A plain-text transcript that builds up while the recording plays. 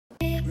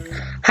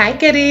Hi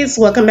kiddies,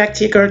 welcome back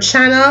to your girl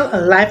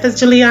channel, Life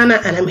is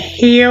Juliana, and I'm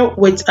here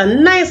with a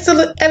nice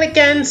little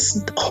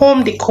elegance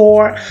home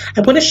decor.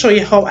 I'm going to show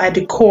you how I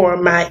decor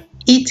my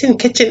eating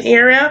kitchen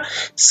area,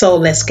 so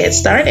let's get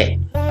started.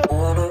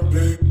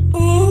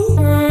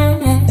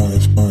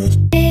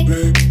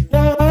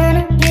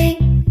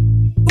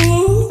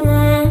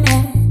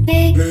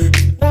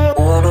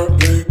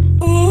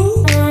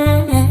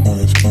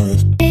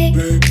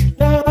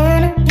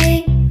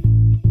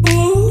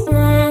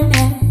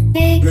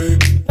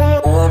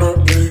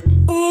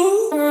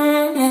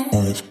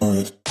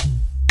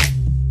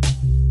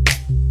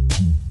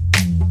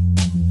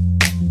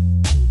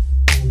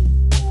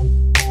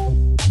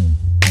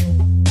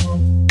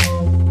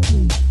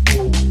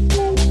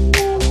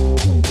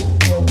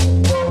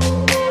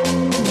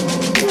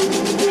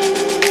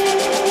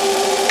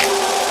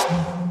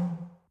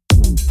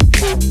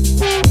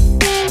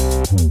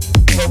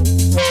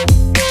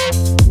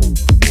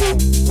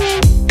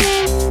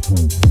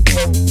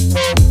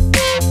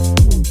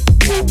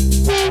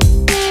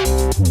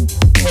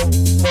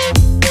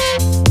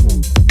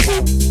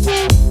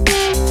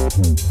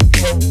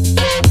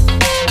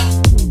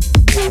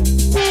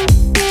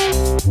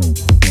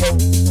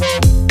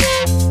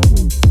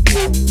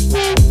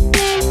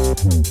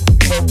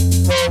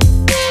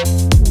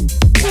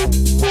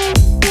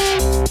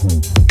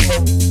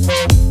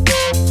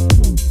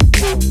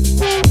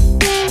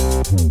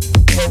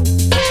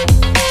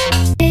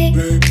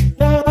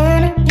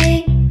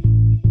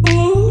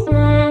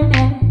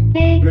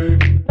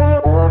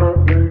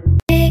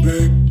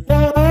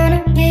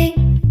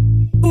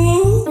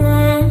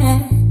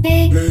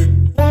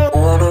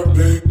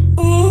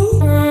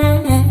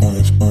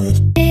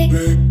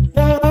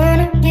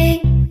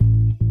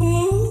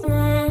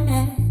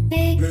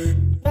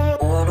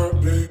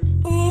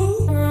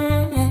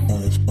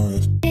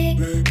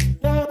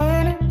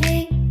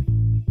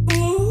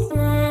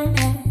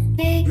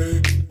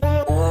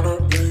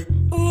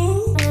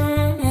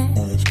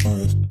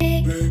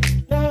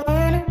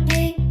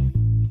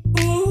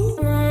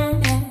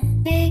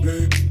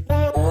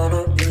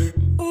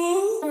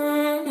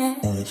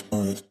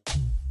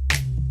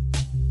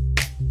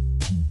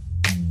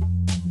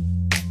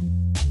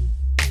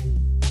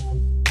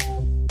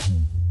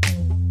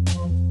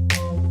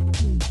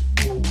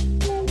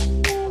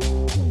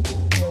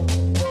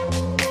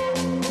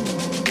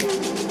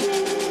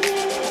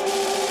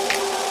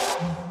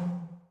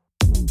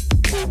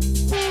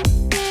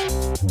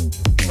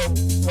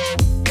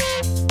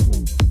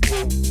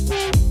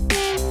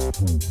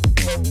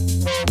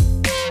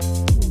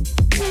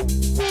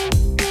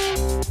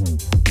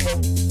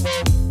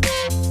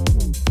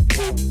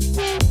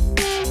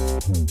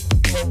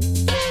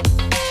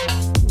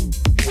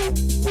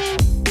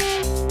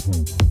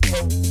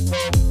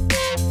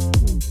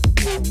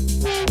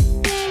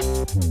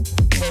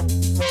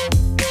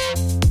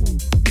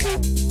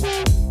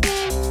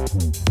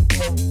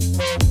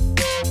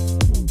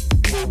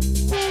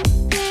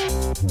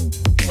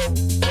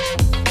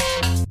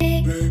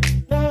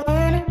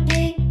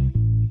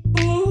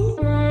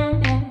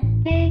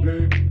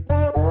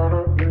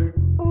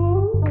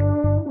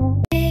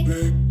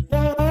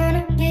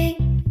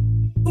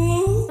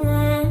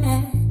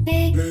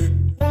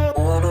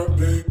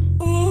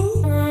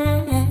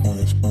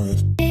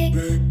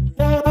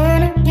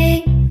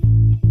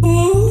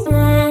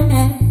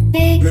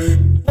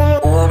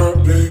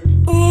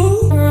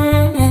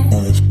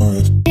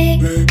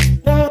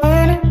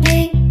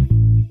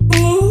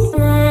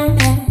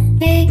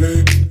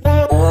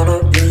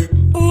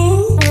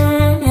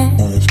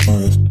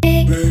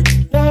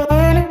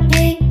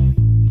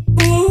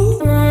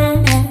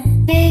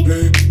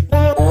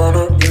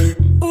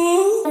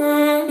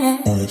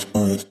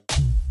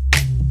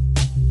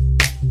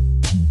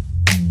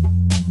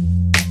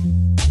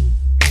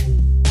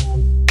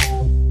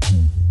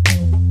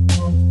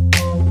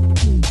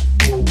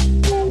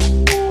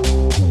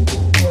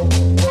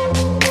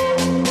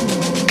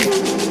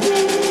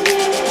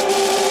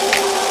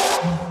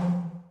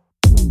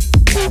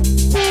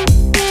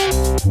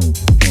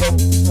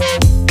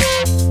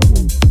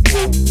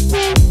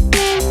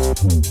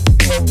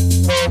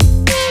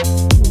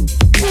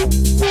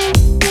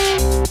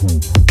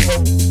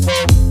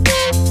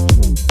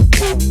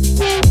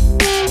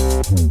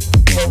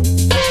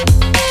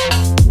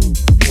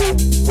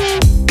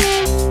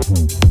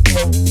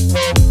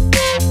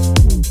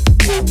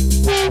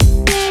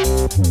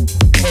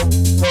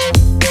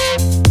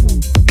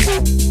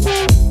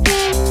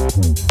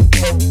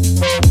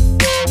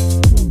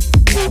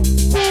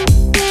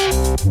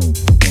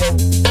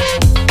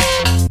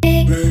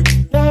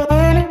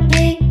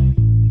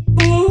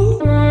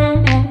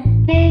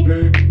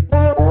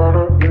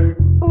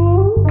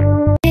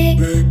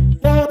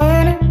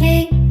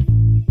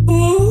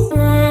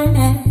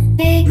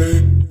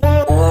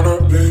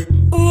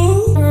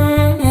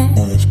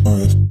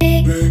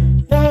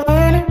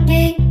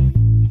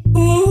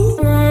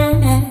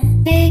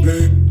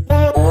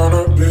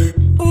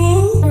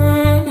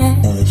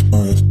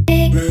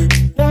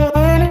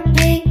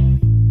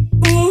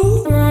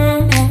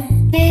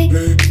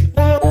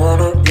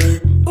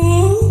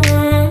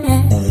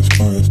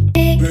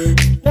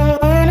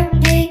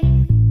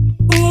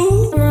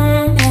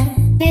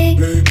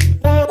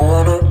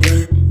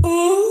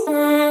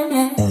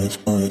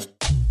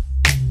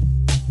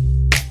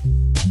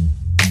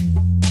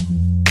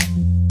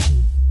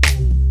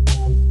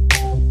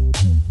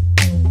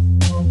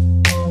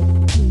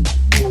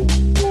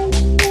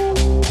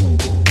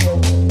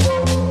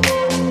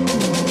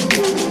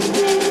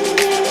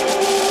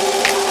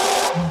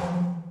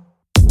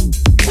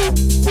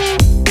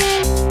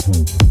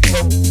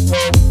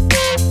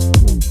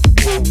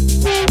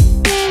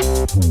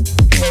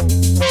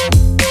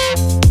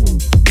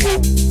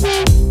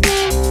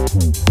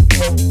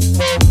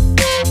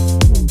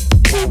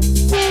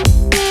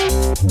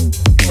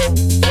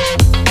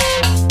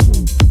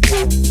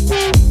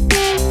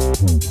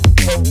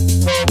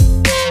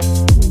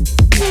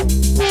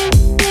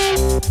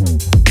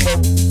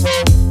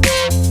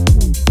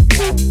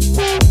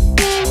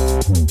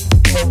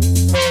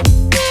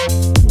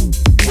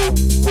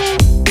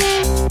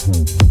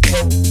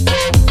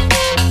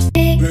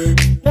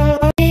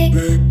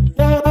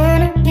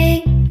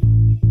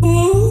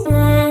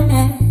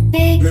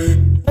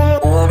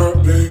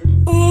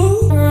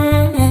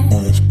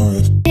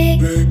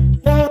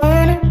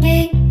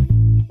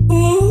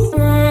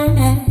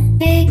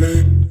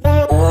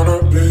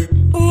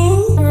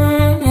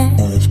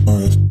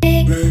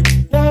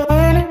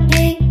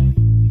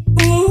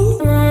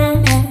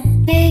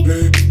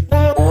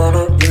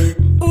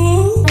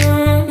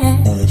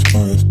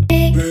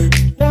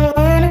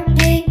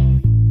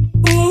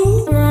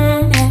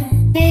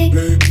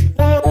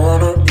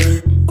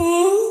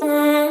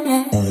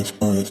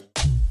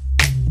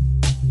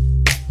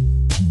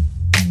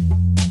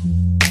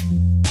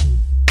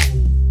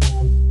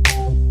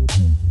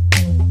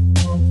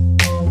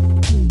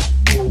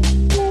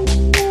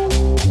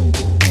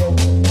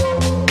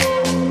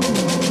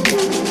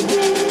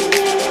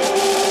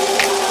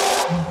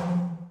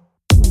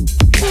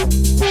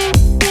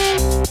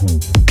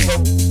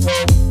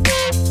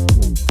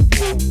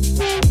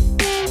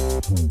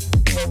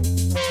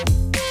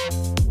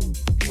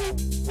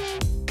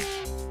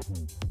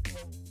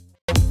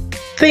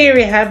 there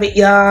you have it,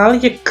 y'all.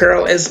 Your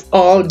girl is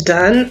all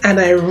done, and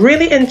I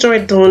really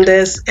enjoyed doing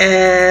this,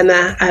 and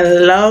I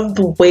love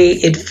the way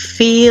it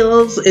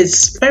feels.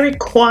 It's very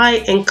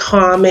quiet and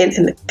calming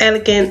and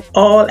elegant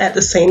all at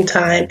the same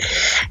time,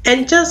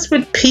 and just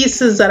with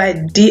pieces that I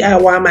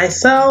DIY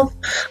myself.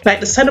 Like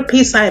the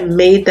centerpiece, I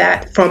made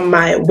that from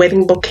my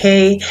wedding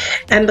bouquet,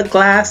 and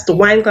the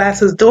wine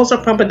glasses, those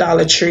are from a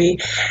Dollar Tree,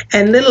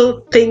 and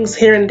little things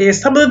here and there.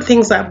 Some of the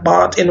things I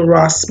bought in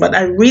Ross, but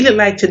I really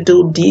like to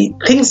do the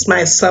things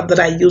myself that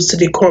I use to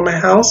decor my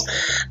house.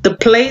 The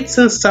plates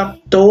and stuff,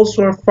 those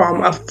were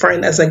from a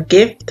friend as a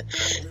gift.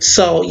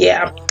 So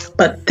yeah,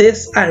 but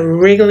this, I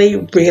really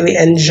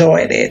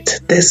enjoyed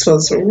it. This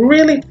was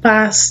really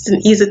fast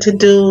and easy to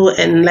do,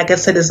 and like I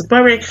said, it's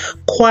very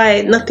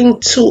quiet,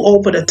 nothing too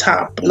over the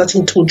top,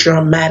 nothing too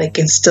dramatic.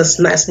 It's just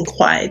nice and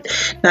quiet.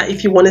 Now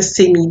if you want to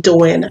see me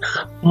doing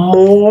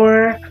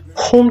more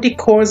home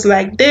decors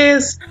like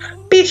this,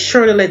 be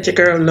sure to let your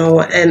girl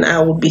know, and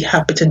I will be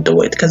happy to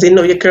do it, because you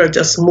know your girl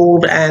just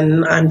moved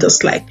and I'm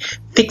just like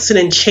fixing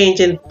and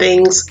changing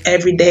things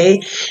every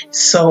day.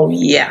 So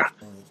yeah,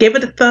 give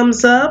it a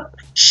thumbs up,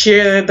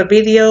 share the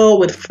video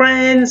with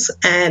friends,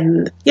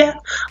 and yeah,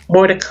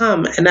 more to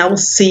come, and I will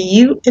see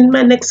you in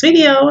my next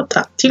video.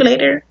 Talk to you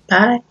later.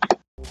 Bye.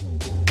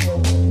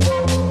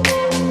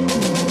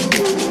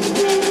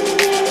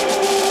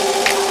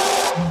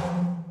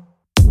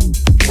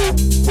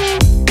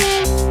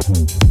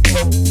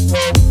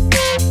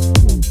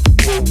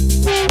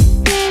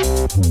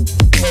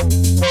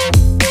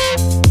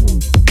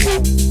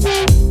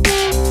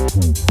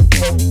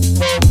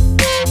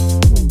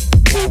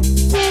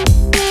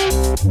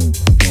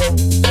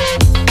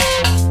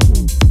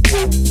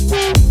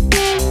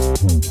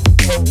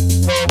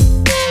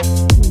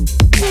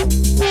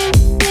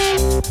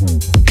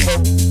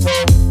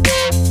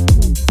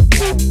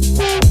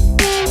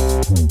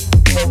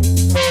 We'll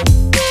be right back.